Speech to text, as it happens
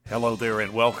Hello there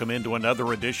and welcome into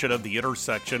another edition of The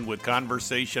Intersection with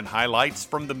conversation highlights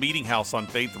from the Meeting House on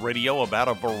Faith Radio about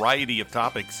a variety of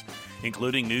topics,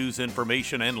 including news,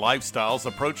 information, and lifestyles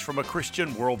approached from a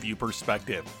Christian worldview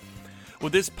perspective.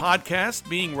 With this podcast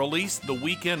being released the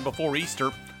weekend before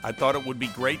Easter, I thought it would be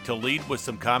great to lead with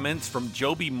some comments from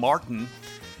Joby Martin.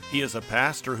 He is a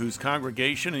pastor whose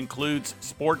congregation includes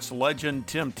sports legend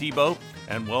Tim Tebow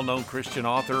and well-known Christian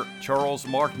author Charles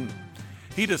Martin.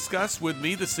 He discussed with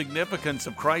me the significance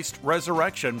of Christ's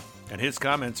resurrection, and his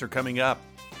comments are coming up.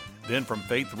 Then from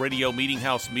Faith Radio Meeting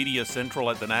House Media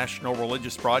Central at the National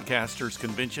Religious Broadcasters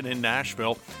Convention in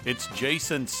Nashville, it's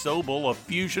Jason Sobel of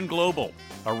Fusion Global,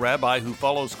 a rabbi who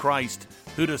follows Christ,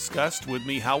 who discussed with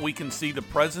me how we can see the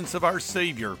presence of our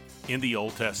Savior in the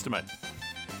Old Testament.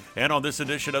 And on this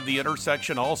edition of The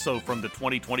Intersection, also from the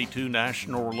 2022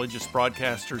 National Religious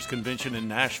Broadcasters Convention in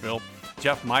Nashville,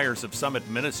 Jeff Myers of Summit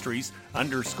Ministries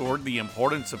underscored the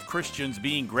importance of Christians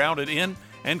being grounded in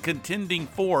and contending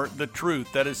for the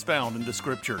truth that is found in the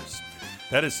Scriptures.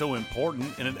 That is so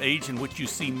important in an age in which you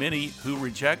see many who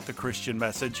reject the Christian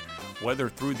message, whether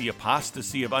through the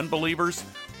apostasy of unbelievers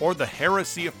or the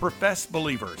heresy of professed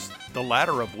believers, the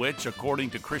latter of which, according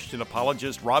to Christian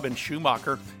apologist Robin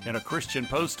Schumacher in a Christian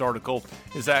Post article,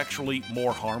 is actually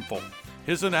more harmful.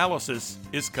 His analysis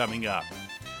is coming up.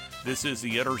 This is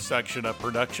The Intersection, a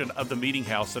production of the Meeting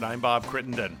House, and I'm Bob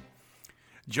Crittenden.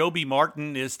 Joby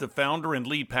Martin is the founder and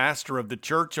lead pastor of the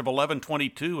Church of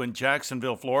 1122 in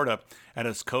Jacksonville, Florida, and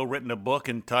has co-written a book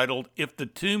entitled, If the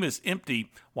Tomb is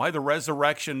Empty, Why the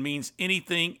Resurrection Means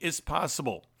Anything is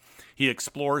Possible. He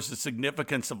explores the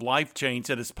significance of life change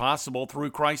that is possible through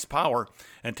Christ's power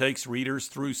and takes readers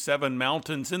through 7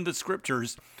 mountains in the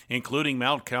Scriptures, including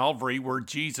Mount Calvary, where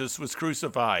Jesus was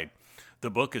crucified. The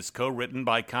book is co-written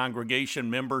by congregation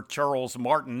member Charles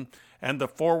Martin, and the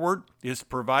foreword is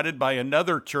provided by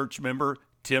another church member,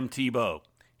 Tim Tebow.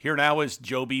 Here now is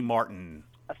Joby Martin.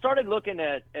 I started looking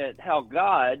at how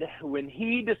God, when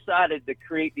he decided to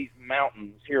create these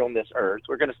mountains here on this earth,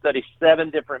 we're going to study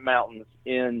 7 different mountains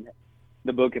in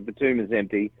the book If the Tomb is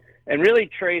Empty, and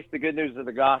really trace the good news of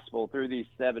the gospel through these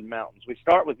 7 mountains. We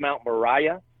start with Mount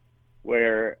Moriah,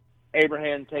 where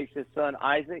Abraham takes his son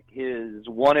Isaac, his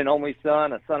one and only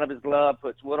son, a son of his love,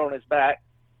 puts wood on his back,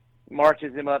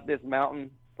 marches him up this mountain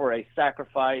for a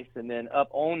sacrifice, and then up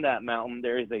on that mountain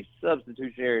there is a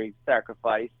substitutionary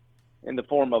sacrifice in the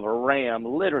form of a ram,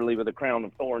 literally with a crown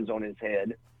of thorns on his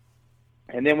head.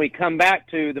 And then we come back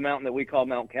to the mountain that we call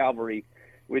Mount Calvary,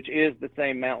 which is the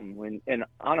same mountain. And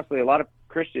honestly, a lot of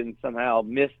Christians somehow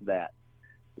miss that,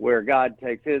 where God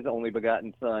takes his only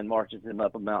begotten son, marches him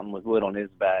up a mountain with wood on his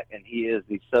back, and he is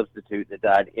the substitute that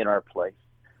died in our place.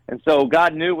 And so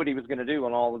God knew what he was going to do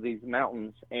on all of these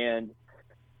mountains, and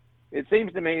it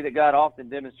seems to me that God often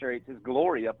demonstrates his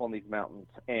glory up on these mountains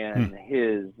and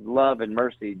his love and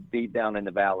mercy deep down in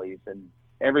the valleys. And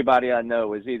everybody I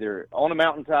know is either on a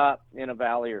mountaintop, in a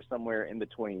valley, or somewhere in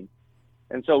between.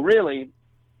 And so really,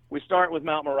 we start with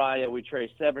Mount Moriah. We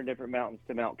trace 7 different mountains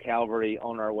to Mount Calvary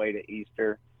on our way to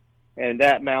Easter. And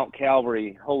that Mount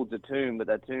Calvary holds a tomb, but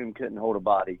that tomb couldn't hold a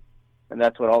body. And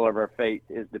that's what all of our faith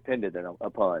is dependent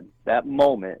upon, that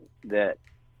moment that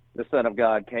the Son of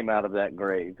God came out of that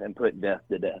grave and put death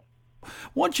to death. I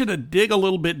want you to dig a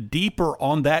little bit deeper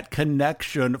on that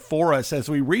connection for us as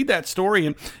we read that story.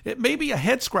 And it may be a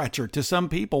head scratcher to some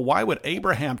people. Why would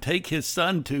Abraham take his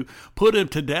son to put him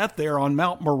to death there on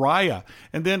Mount Moriah?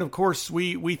 And then, of course,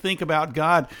 we think about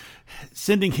God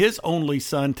sending his only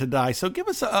son to die. So give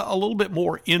us a little bit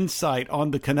more insight on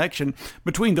the connection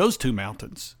between those 2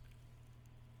 mountains.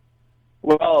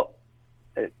 Well,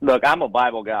 look, I'm a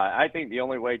Bible guy. I think the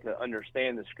only way to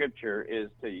understand the Scripture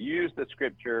is to use the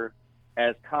Scripture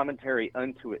as commentary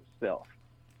unto itself.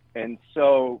 And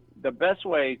so the best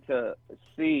way to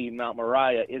see Mount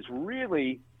Moriah is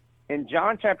really in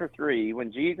John chapter 3,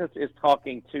 when Jesus is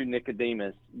talking to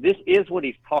Nicodemus. This is what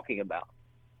he's talking about.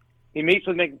 He meets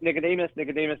with Nicodemus.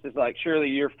 Nicodemus is like, surely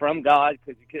you're from God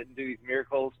because you couldn't do these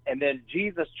miracles. And then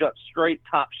Jesus jumps straight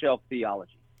top shelf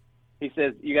theology. He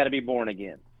says, you got to be born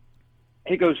again.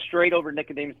 He goes straight over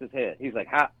Nicodemus' head. He's like,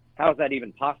 how is that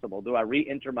even possible? Do I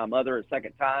re-enter my mother a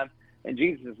second time? And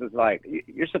Jesus is like,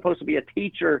 you're supposed to be a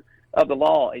teacher of the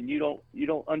law, and you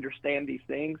don't understand these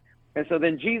things. And so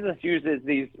then Jesus uses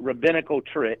these rabbinical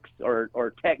tricks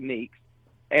or techniques.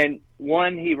 And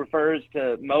one, he refers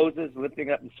to Moses lifting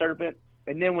up the serpent.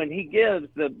 And then when he gives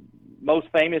the most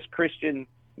famous Christian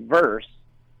verse,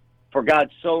 for God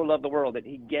so loved the world that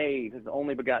he gave his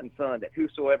only begotten son, that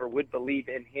whosoever would believe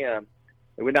in him,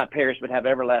 it would not perish but have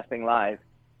everlasting life.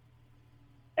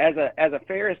 as a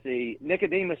Pharisee,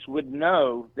 Nicodemus would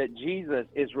know that Jesus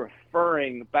is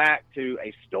referring back to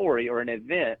a story or an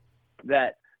event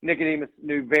that Nicodemus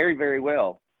knew very, very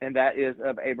well, and that is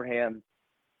of Abraham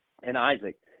and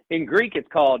Isaac. In Greek,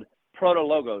 it's called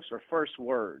protologos, or first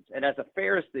words. And as a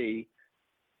Pharisee,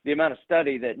 the amount of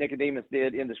study that Nicodemus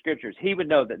did in the scriptures, he would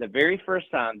know that the very first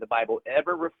time the Bible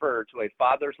ever referred to a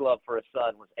father's love for a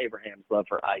son was Abraham's love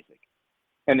for Isaac.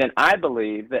 And then I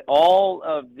believe that all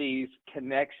of these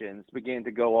connections began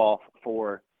to go off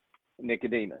for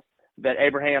Nicodemus. That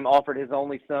Abraham offered his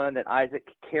only son, that Isaac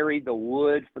carried the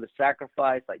wood for the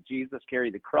sacrifice like Jesus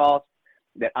carried the cross,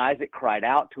 that Isaac cried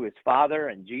out to his father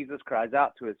and Jesus cries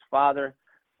out to his father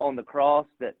on the cross,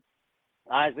 that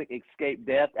Isaac escaped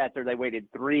death after they waited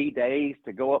 3 days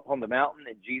to go up on the mountain,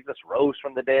 and Jesus rose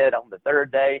from the dead on the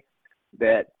third day,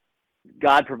 that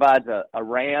God provides a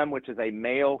ram, which is a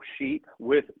male sheep,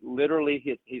 with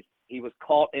literally he was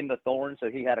caught in the thorns, so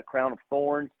he had a crown of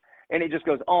thorns. And it just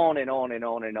goes on and on and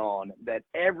on and on, that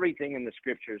everything in the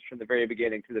scriptures from the very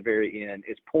beginning to the very end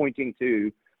is pointing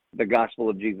to the gospel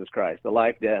of Jesus Christ, the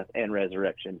life, death, and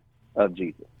resurrection of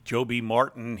Jesus. Joe B.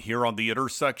 Martin here on The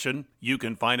Intersection. You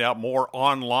can find out more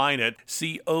online at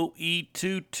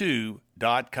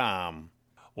coe22.com.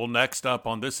 Well, next up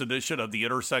on this edition of the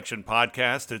Intersection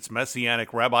podcast, it's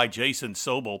Messianic Rabbi Jason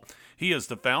Sobel. He is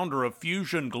the founder of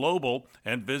Fusion Global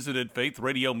and visited Faith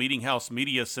Radio Meeting House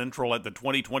Media Central at the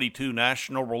 2022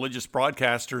 National Religious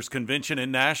Broadcasters Convention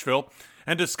in Nashville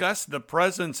and discussed the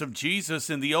presence of Jesus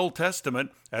in the Old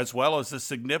Testament as well as the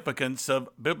significance of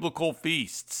biblical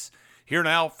feasts. Here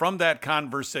now from that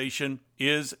conversation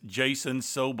is Jason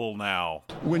Sobel now.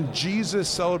 When Jesus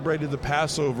celebrated the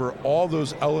Passover, all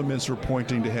those elements were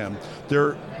pointing to him.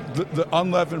 The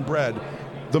unleavened bread,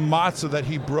 the matzah that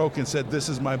he broke and said, "This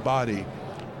is my body,"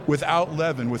 without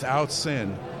leaven, without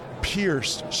sin,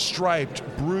 pierced, striped,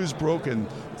 bruised, broken.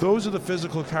 Those are the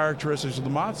physical characteristics of the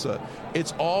matzah.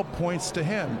 It's all points to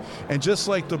him. And just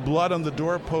like the blood on the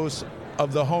doorposts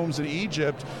of the homes in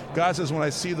Egypt, God says, when I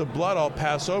see the blood, I'll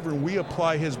pass over. And we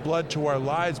apply his blood to our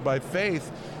lives by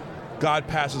faith. God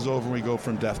passes over and we go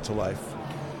from death to life.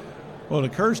 Well, it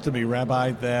occurs to me,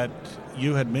 Rabbi, that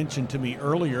you had mentioned to me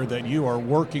earlier that you are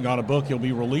working on a book. You'll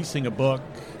be releasing a book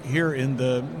here in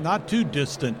the not too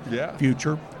distant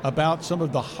future about some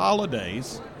of the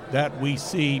holidays that we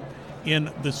see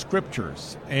in the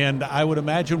scriptures. And I would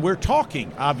imagine we're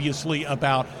talking, obviously,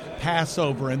 about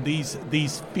Passover and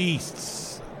these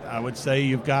feasts. I would say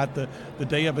you've got the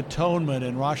Day of Atonement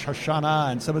and Rosh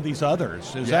Hashanah and some of these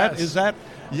others. Is that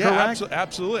correct?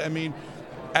 Absolutely. I mean,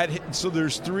 so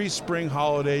there's 3 spring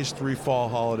holidays, 3 fall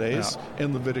holidays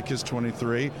in Leviticus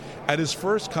 23. At his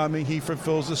first coming, he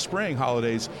fulfills the spring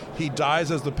holidays. He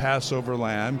dies as the Passover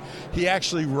lamb. He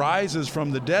actually rises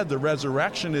from the dead. The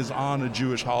resurrection is on a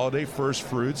Jewish holiday, first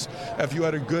fruits. If you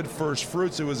had a good first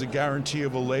fruits, it was a guarantee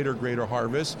of a later greater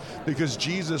harvest, because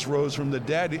Jesus rose from the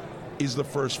dead. He's the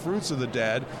first fruits of the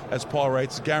dead, as Paul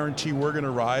writes, guarantee we're going to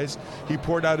rise. He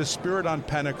poured out his Spirit on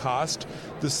Pentecost.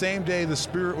 The same day the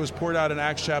Spirit was poured out in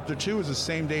Acts chapter 2 is the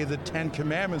same day the 10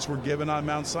 Commandments were given on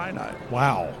Mount Sinai.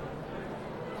 Wow.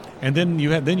 And then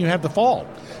you have the fall.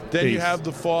 Then you have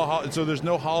the fall. So there's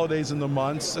no holidays in the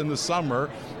months in the summer.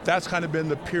 That's kind of been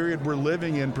the period we're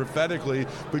living in prophetically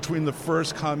between the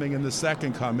first coming and the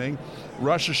second coming.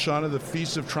 Rosh Hashanah, the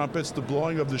Feast of Trumpets, the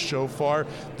blowing of the shofar,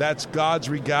 that's God's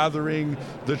regathering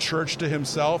the church to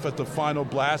himself at the final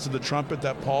blast of the trumpet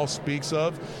that Paul speaks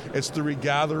of. It's the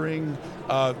regathering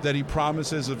that he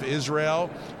promises of Israel.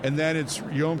 And then it's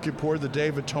Yom Kippur, the Day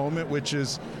of Atonement, which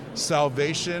is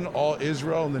salvation. All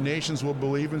Israel and the nations will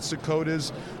believe in. Sukkot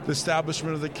is the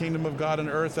establishment of the kingdom of God on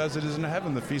earth as it is in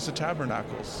heaven, the Feast of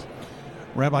Tabernacles.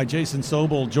 Rabbi Jason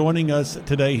Sobel joining us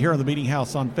today here on the Meeting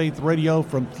House on Faith Radio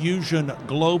from Fusion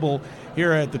Global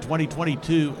here at the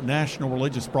 2022 National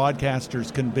Religious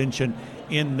Broadcasters Convention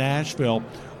in Nashville.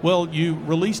 Well, you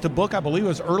released a book, I believe it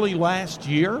was early last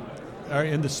year,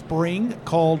 in the spring,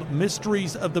 called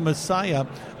Mysteries of the Messiah,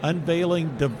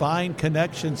 Unveiling Divine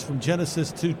Connections from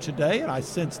Genesis to Today. And I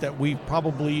sense that we've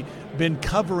probably been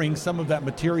covering some of that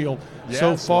material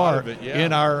so far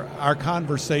in our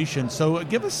conversation. So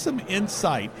give us some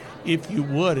insight, if you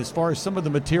would, as far as some of the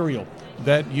material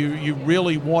that you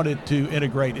really wanted to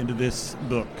integrate into this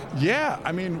book. Yeah,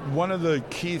 I mean, one of the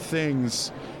key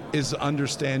things is to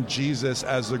understand Jesus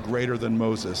as the greater than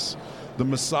Moses. The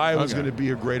Messiah was going to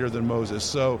be a greater than Moses.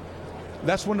 So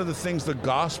that's one of the things the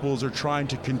Gospels are trying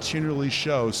to continually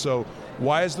show. So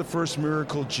Why is the first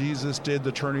miracle Jesus did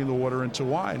the turning the water into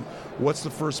wine? What's the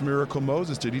first miracle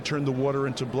Moses did? He turned the water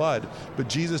into blood. But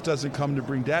Jesus doesn't come to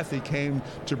bring death. He came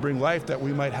to bring life that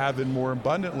we might have it more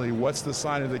abundantly. What's the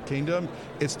sign of the kingdom?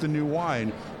 It's the new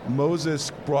wine.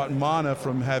 Moses brought manna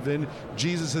from heaven.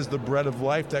 Jesus is the bread of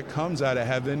life that comes out of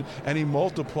heaven, and he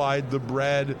multiplied the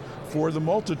bread for the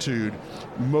multitude.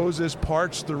 Moses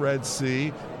parched the Red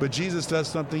Sea, but Jesus does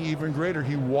something even greater.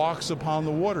 He walks upon the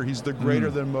water. He's the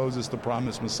greater than Moses, the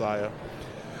promised Messiah.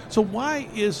 So why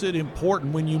is it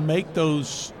important when you make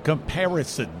those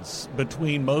comparisons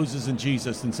between Moses and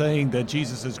Jesus and saying that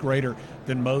Jesus is greater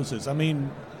than Moses? I mean,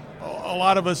 a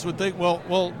lot of us would think,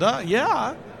 well, duh,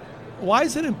 yeah. Why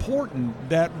is it important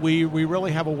that we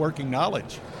really have a working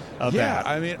knowledge of that?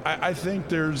 Yeah, I mean, I think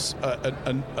there's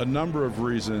a number of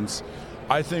reasons.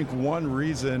 I think one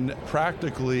reason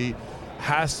practically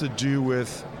has to do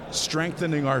with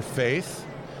strengthening our faith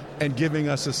and giving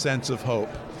us a sense of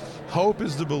hope. Hope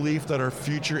is the belief that our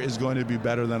future is going to be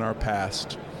better than our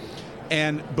past.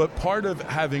 But part of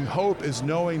having hope is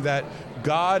knowing that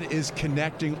God is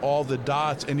connecting all the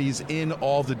dots and he's in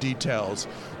all the details.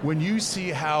 When you see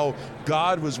how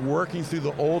God was working through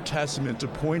the Old Testament to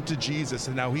point to Jesus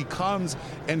and how he comes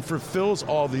and fulfills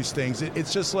all these things,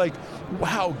 it's just like,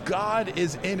 wow, God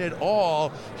is in it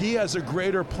all. He has a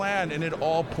greater plan, and it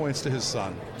all points to his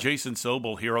son. Jason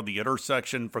Sobel here on The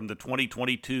Intersection from the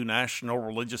 2022 National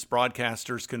Religious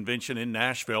Broadcasters Convention in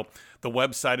Nashville. The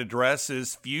website address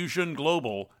is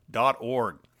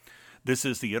fusionglobal.org. This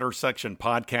is the Intersection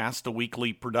Podcast, a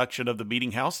weekly production of the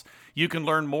Meeting House. You can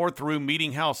learn more through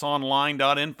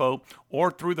meetinghouseonline.info or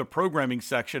through the programming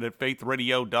section at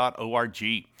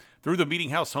faithradio.org. Through the Meeting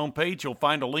House homepage, you'll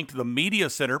find a link to the Media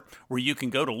Center where you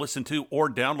can go to listen to or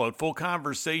download full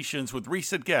conversations with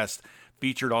recent guests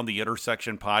featured on the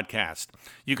Intersection Podcast.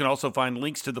 You can also find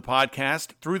links to the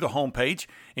podcast through the homepage,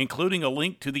 including a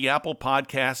link to the Apple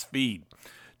Podcast feed.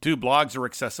 2 blogs are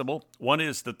accessible. One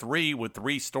is The Three, with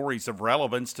 3 stories of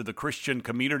relevance to the Christian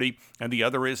community, and the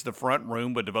other is The Front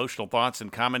Room, with devotional thoughts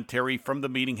and commentary from the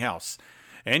Meeting House.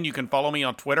 And you can follow me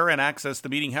on Twitter and access the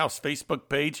Meeting House Facebook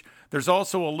page. There's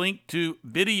also a link to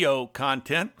video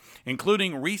content,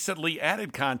 including recently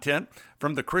added content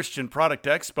from the Christian Product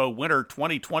Expo Winter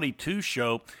 2022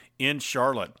 show in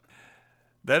Charlotte.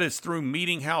 That is through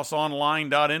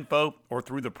meetinghouseonline.info or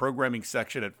through the programming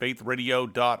section at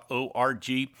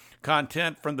faithradio.org.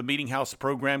 Content from the Meeting House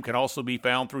program can also be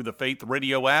found through the Faith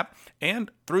Radio app and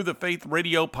through the Faith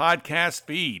Radio podcast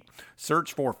feed.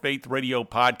 Search for Faith Radio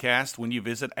Podcast when you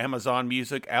visit Amazon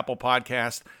Music, Apple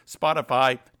Podcast,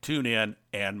 Spotify, TuneIn,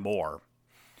 and more.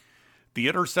 The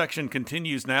Intersection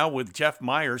continues now with Jeff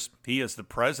Myers. He is the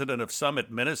president of Summit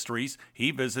Ministries.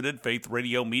 He visited Faith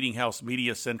Radio Meeting House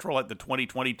Media Central at the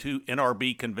 2022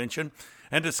 NRB Convention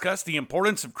and discussed the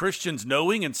importance of Christians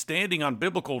knowing and standing on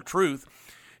biblical truth.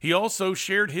 He also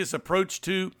shared his approach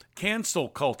to cancel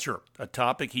culture, a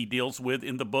topic he deals with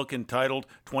in the book entitled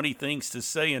 20 Things to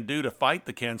Say and Do to Fight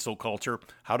the Cancel Culture,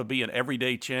 How to Be an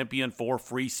Everyday Champion for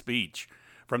Free Speech.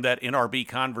 From that NRB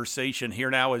conversation, here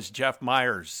now is Jeff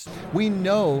Myers. We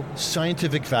know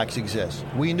scientific facts exist.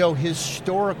 We know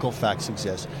historical facts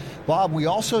exist. Bob, we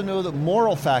also know that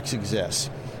moral facts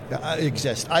exist.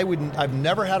 I've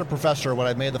never had a professor, when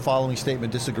I've made the following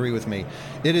statement, disagree with me.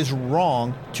 It is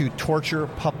wrong to torture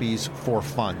puppies for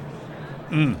fun.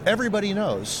 Everybody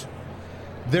knows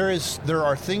there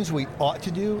are things we ought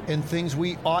to do and things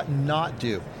we ought not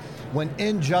do. When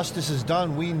injustice is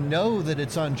done, we know that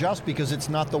it's unjust because it's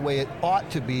not the way it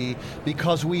ought to be,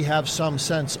 because we have some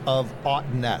sense of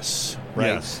oughtness,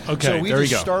 right? Yes. Okay, so we there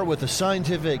just you go. start with the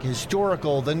scientific,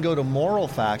 historical, then go to moral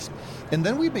facts, and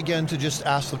then we begin to just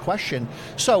ask the question,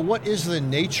 so what is the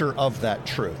nature of that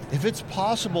truth? If it's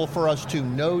possible for us to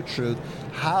know truth,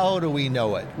 how do we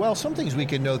know it? Well, some things we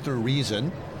can know through reason.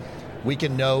 We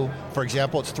can know, for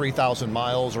example, it's 3,000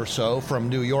 miles or so from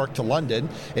New York to London,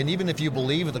 and even if you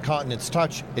believe the continents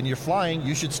touch and you're flying,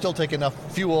 you should still take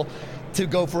enough fuel to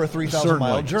go for a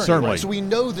 3,000-mile journey. Certainly. Right? So we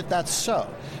know that that's so.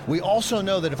 We also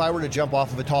know that if I were to jump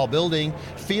off of a tall building,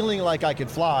 feeling like I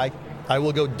could fly, I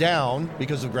will go down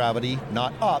because of gravity,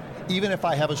 not up, even if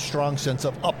I have a strong sense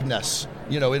of upness,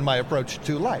 in my approach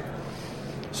to life.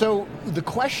 So the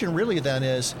question really then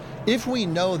is, if we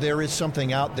know there is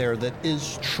something out there that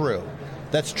is true,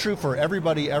 that's true for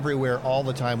everybody, everywhere, all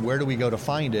the time, where do we go to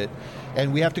find it?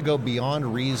 And we have to go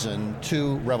beyond reason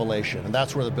to revelation. And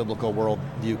that's where the biblical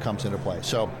worldview comes into play.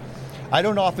 So I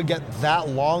don't often get that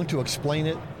long to explain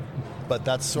it, but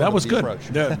that's sort of the approach.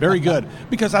 That was good. Yeah, very good.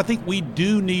 Because I think we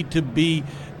do need to be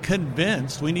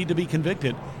convinced, we need to be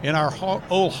convicted in our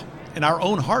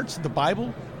own hearts that the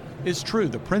Bible is true.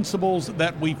 The principles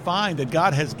that we find that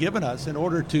God has given us in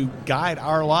order to guide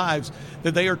our lives,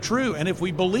 that they are true. And if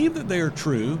we believe that they are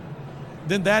true,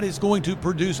 then that is going to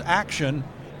produce action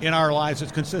in our lives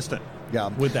that's consistent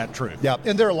with that truth. Yeah,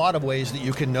 and there are a lot of ways that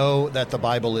you can know that the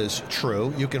Bible is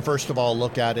true. You can first of all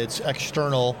look at its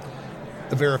external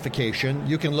verification.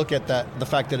 You can look at the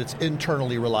fact that it's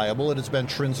internally reliable. It has been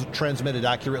transmitted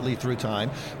accurately through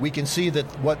time. We can see that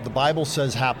what the Bible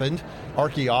says happened.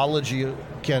 Archaeology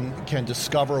can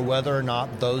discover whether or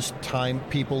not those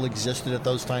people existed at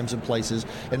those times and places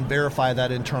and verify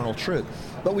that internal truth.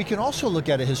 But we can also look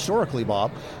at it historically,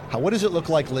 Bob. What does it look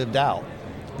like lived out?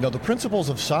 You know, the principles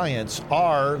of science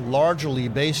are largely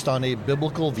based on a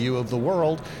biblical view of the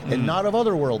world and not of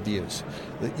other worldviews.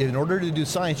 In order to do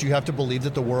science, you have to believe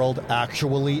that the world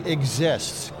actually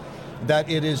exists, that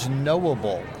it is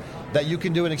knowable, that you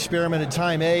can do an experiment at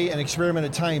time A and an experiment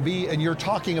at time B, and you're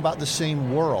talking about the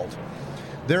same world.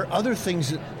 There are other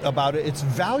things about it. It's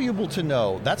valuable to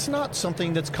know. That's not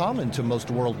something that's common to most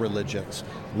world religions.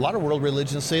 A lot of world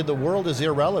religions say the world is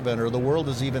irrelevant or the world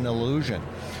is even an illusion.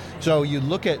 So you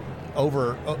look at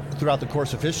throughout the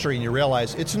course of history and you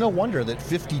realize it's no wonder that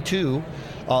 52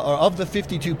 of the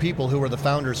 52 people who were the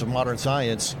founders of modern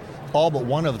science, all but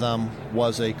one of them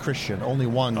was a Christian. Only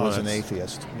one was an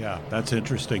atheist. Yeah, that's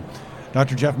interesting.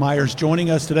 Dr. Jeff Myers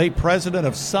joining us today, president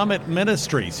of Summit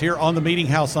Ministries here on the Meeting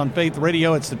House on Faith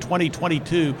Radio. It's the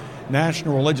 2022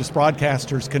 National Religious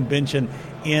Broadcasters Convention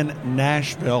in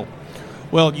Nashville.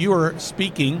 Well, you are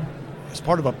speaking as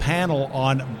part of a panel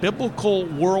on biblical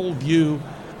worldview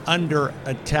under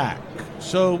attack.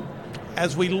 So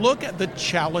as we look at the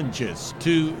challenges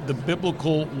to the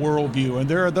biblical worldview, and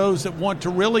there are those that want to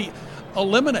really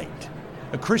eliminate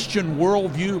a Christian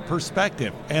worldview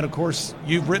perspective. And of course,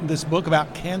 you've written this book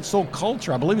about cancel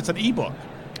culture. I believe it's an ebook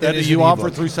that you offer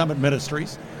through Summit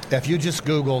Ministries. If you just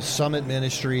Google Summit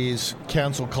Ministries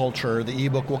Cancel Culture, the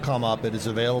ebook will come up. It is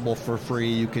available for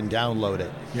free. You can download it.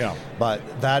 Yeah. But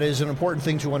that is an important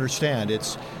thing to understand.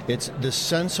 It's the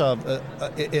sense of,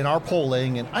 in our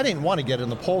polling, and I didn't want to get in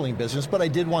the polling business, but I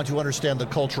did want to understand the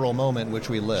cultural moment in which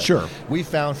we live. Sure. We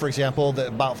found, for example, that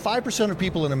about 5% of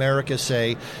people in America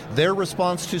say their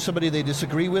response to somebody they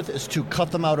disagree with is to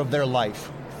cut them out of their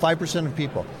life. 5% of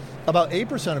people. About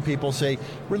 8% of people say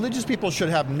religious people should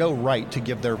have no right to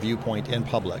give their viewpoint in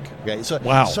public. Okay, so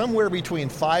somewhere between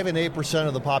 5 and 8%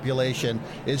 of the population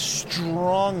is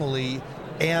strongly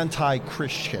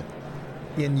anti-Christian.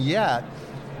 And yet,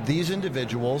 these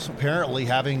individuals, apparently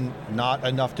having not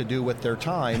enough to do with their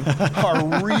time,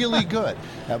 are really good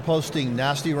at posting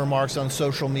nasty remarks on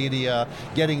social media,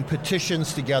 getting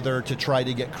petitions together to try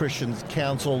to get Christians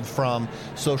canceled from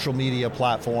social media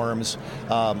platforms,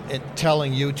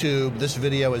 telling YouTube, this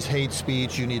video is hate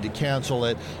speech, you need to cancel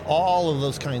it, all of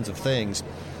those kinds of things.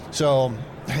 So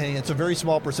it's a very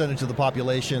small percentage of the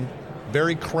population,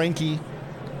 very cranky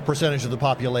percentage of the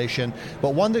population,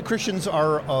 but one that Christians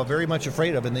are very much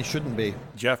afraid of, and they shouldn't be.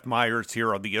 Jeff Myers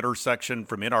here on The Intersection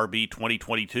from NRB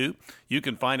 2022. You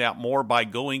can find out more by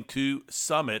going to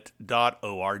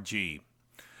summit.org.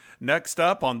 Next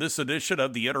up on this edition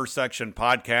of The Intersection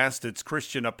podcast, it's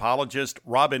Christian apologist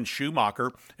Robin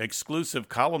Schumacher, exclusive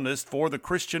columnist for The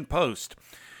Christian Post.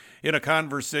 In a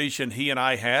conversation he and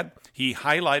I had, he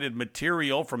highlighted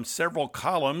material from several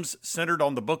columns centered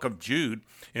on the book of Jude,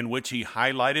 in which he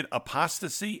highlighted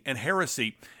apostasy and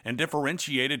heresy and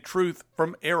differentiated truth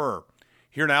from error.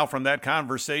 Here now from that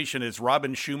conversation is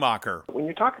Robin Schumacher. When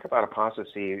you're talking about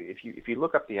apostasy, if you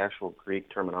look up the actual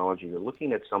Greek terminology, you're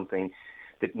looking at something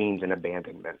that means an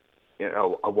abandonment,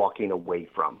 a walking away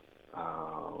from,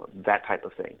 that type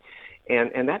of thing.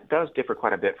 And that does differ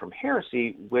quite a bit from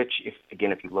heresy, which,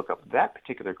 if you look up that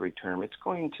particular Greek term, it's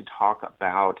going to talk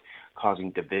about causing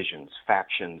divisions,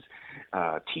 factions,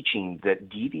 teaching that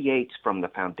deviates from the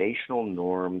foundational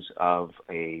norms of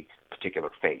a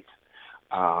particular faith.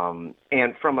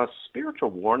 And from a spiritual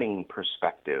warning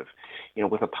perspective,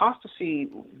 with apostasy,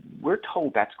 we're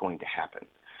told that's going to happen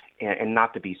and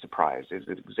not to be surprised. As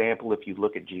an example, if you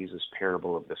look at Jesus'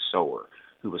 parable of the sower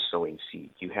who was sowing seed,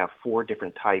 you have 4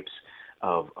 different types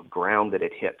of ground that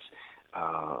it hits.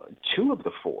 2 of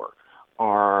the 4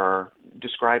 are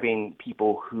describing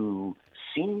people who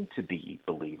seem to be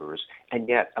believers and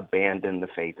yet abandon the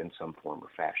faith in some form or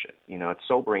fashion. It's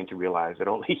sobering to realize that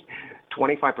only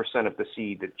 25% of the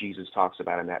seed that Jesus talks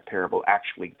about in that parable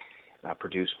actually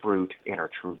produce fruit and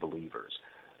are true believers.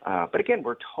 But again,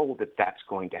 we're told that that's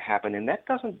going to happen, and that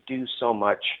doesn't do so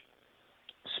much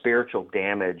spiritual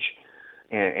damage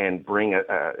and bring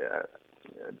a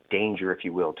danger, if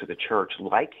you will, to the church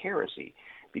like heresy.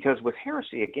 Because with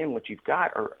heresy, again, what you've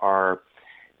got are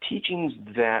teachings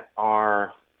that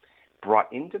are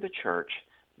brought into the church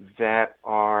that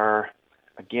are,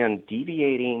 again,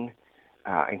 deviating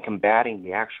and combating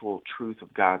the actual truth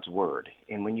of God's Word.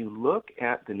 And when you look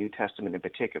at the New Testament in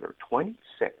particular,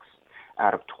 26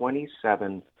 out of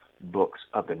 27 books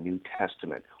of the New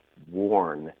Testament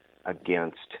warn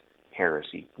against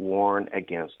heresy, warn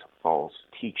against false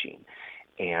teaching.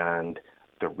 And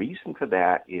the reason for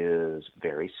that is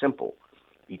very simple.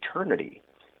 Eternity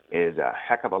is a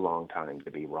heck of a long time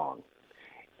to be wrong.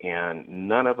 And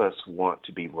none of us want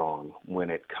to be wrong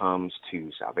when it comes to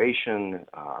salvation,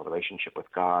 our relationship with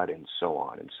God, and so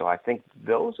on. And so I think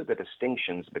those are the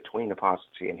distinctions between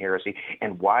apostasy and heresy,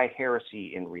 and why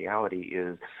heresy in reality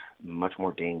is much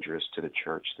more dangerous to the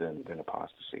church than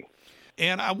apostasy.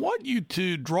 And I want you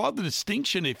to draw the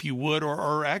distinction, if you would,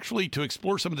 or actually to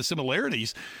explore some of the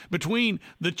similarities between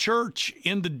the church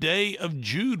in the day of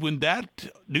Jude, when that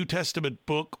New Testament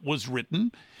book was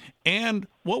written, and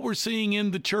what we're seeing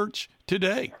in the church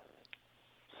today.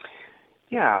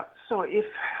 Yeah, so if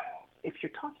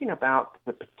you're talking about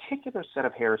the particular set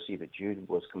of heresy that Jude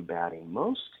was combating,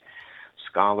 most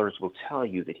scholars will tell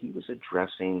you that he was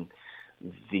addressing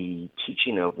the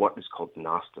teaching of what is called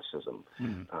Gnosticism.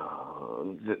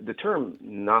 The term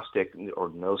Gnostic or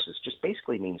Gnosis just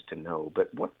basically means to know,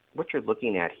 but what you're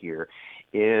looking at here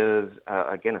is,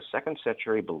 again, a second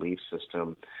century belief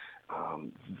system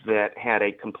that had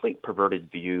a complete perverted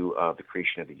view of the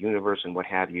creation of the universe and what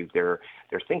have you. Their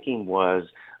thinking was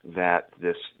that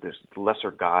this lesser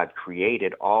God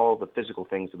created all the physical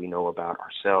things that we know about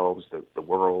ourselves, the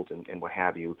world, and what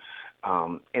have you.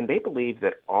 And they believed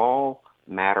that all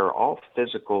matter, all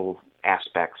physical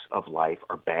aspects of life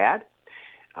are bad.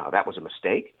 That was a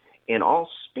mistake. And all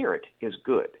spirit is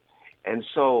good. And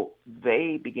so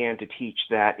they began to teach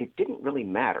that it didn't really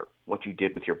matter what you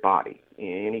did with your body.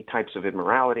 Any types of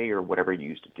immorality or whatever you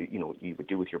used to do, you would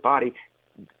do with your body,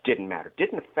 didn't matter.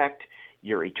 Didn't affect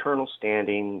your eternal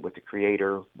standing with the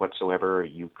Creator whatsoever.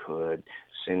 You could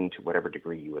sin to whatever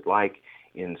degree you would like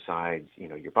inside,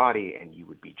 your body, and you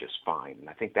would be just fine. And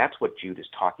I think that's what Jude is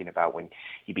talking about when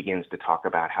he begins to talk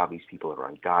about how these people are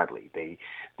ungodly. They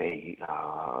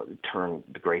turn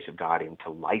the grace of God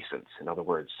into license. In other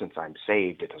words, since I'm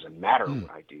saved, it doesn't matter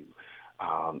what I do.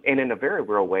 And in a very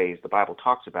real ways, the Bible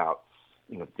talks about,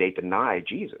 they deny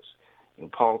Jesus.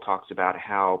 And Paul talks about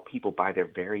how people by their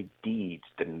very deeds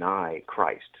deny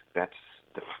Christ. That's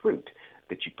the fruit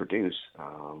that you produce,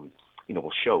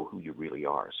 will show who you really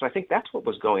are. So I think that's what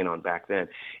was going on back then.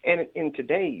 And in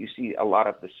today, you see a lot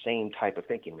of the same type of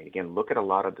thinking. I mean, again, look at a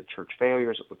lot of the church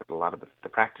failures, look at a lot of the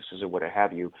practices or what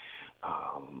have you.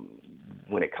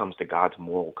 When it comes to God's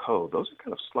moral code, those are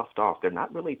kind of sloughed off. They're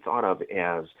not really thought of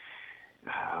as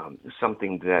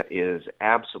something that is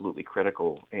absolutely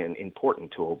critical and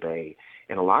important to obey.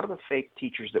 And a lot of the fake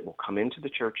teachers that will come into the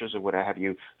churches or what have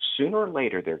you, sooner or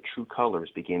later their true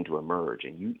colors begin to emerge.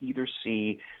 And you either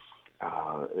see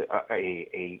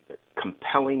a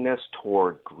compellingness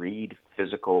toward greed,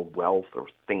 physical wealth, or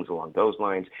things along those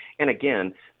lines, and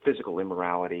again, physical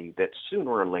immorality that sooner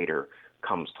or later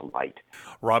comes to light.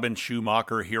 Robin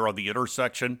Schumacher here on The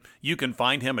Intersection. You can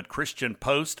find him at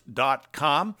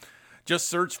ChristianPost.com. Just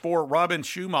search for Robin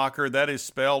Schumacher. That is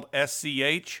spelled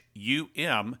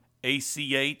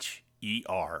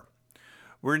SCHUMACHER.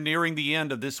 We're nearing the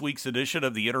end of this week's edition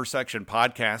of the Intersection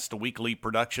Podcast, a weekly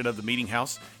production of the Meeting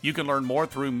House. You can learn more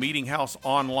through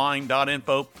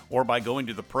meetinghousеonline.info or by going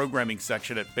to the programming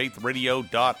section at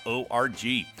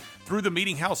faithradio.org. Through the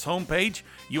Meeting House homepage,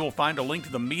 you will find a link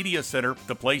to the Media Center,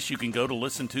 the place you can go to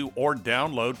listen to or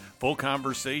download full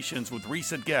conversations with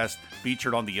recent guests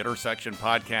featured on the Intersection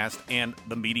Podcast and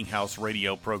the Meeting House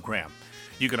radio program.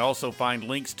 You can also find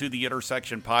links to the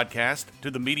Intersection Podcast, to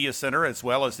the Media Center, as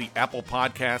well as the Apple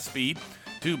Podcast feed.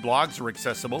 2 blogs are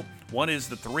accessible. One is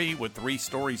The 3, with 3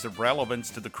 stories of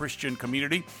relevance to the Christian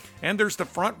community. And there's The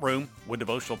Front Room, with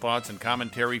devotional thoughts and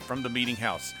commentary from the Meeting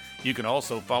House. You can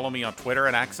also follow me on Twitter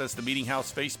and access the Meeting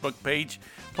House Facebook page.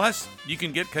 Plus, you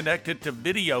can get connected to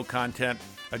video content.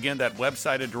 Again, that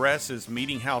website address is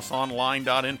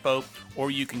meetinghouseonline.info,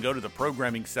 or you can go to the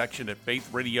programming section at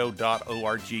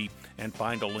faithradio.org and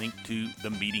find a link to the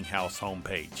Meeting House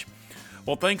homepage.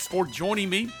 Well, thanks for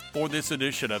joining me for this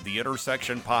edition of the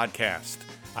Intersection Podcast.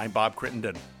 I'm Bob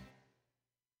Crittenden.